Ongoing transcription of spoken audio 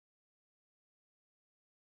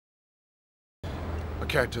My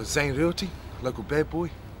character is Clint Eruera, local bad boy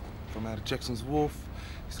from out of Jackson's Wharf.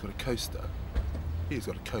 He's got a coaster. He's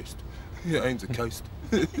got a coast. He owns a coast.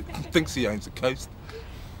 Thinks he owns a coast.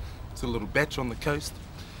 It's a little batch on the coast.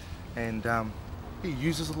 And he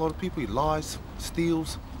uses a lot of people. He lies,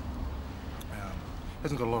 steals.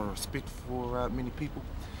 Hasn't got a lot of respect for many people.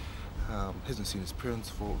 Hasn't seen his parents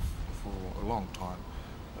for a long time.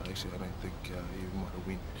 Actually, I don't think he might have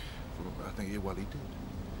went. I think well, he did.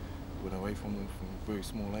 Went away from them from a very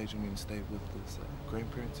small age and went and stayed with his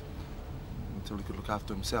grandparents until he could look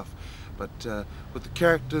after himself. But with the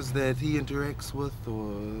characters that he interacts with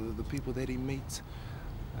or the people that he meets,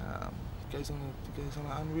 goes on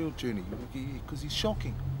an unreal journey because he's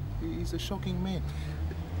shocking. He's a shocking man.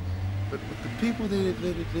 But with the people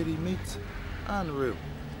that he meets, unreal.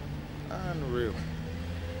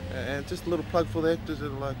 And just a little plug for the actors that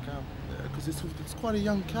are like, because it's quite a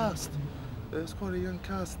young cast. It's quite a young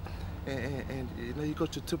cast. And you know, you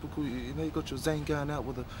got your typical, you know, you got your Zane going out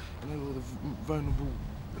with a, you know, with a vulnerable,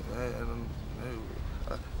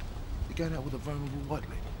 you're going out with a vulnerable white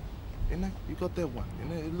lady. You know, you got that one. You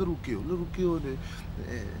know, a little girl, and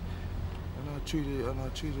I treat her,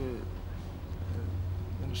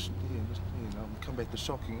 come back to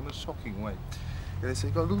shocking in a shocking way. Yeah, so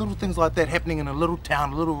you got little things like that happening in a little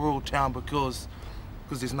town, a little rural town, because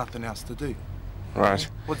there's nothing else to do. Right.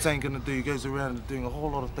 What's Zane gonna do? He goes around doing a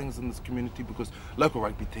whole lot of things in this community because local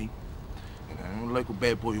rugby team, you know, local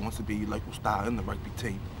bad boy who wants to be a local star in the rugby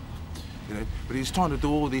team, you know. But he's trying to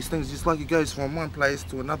do all these things. Just like he goes from one place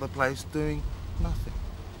to another place doing nothing,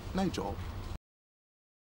 no job.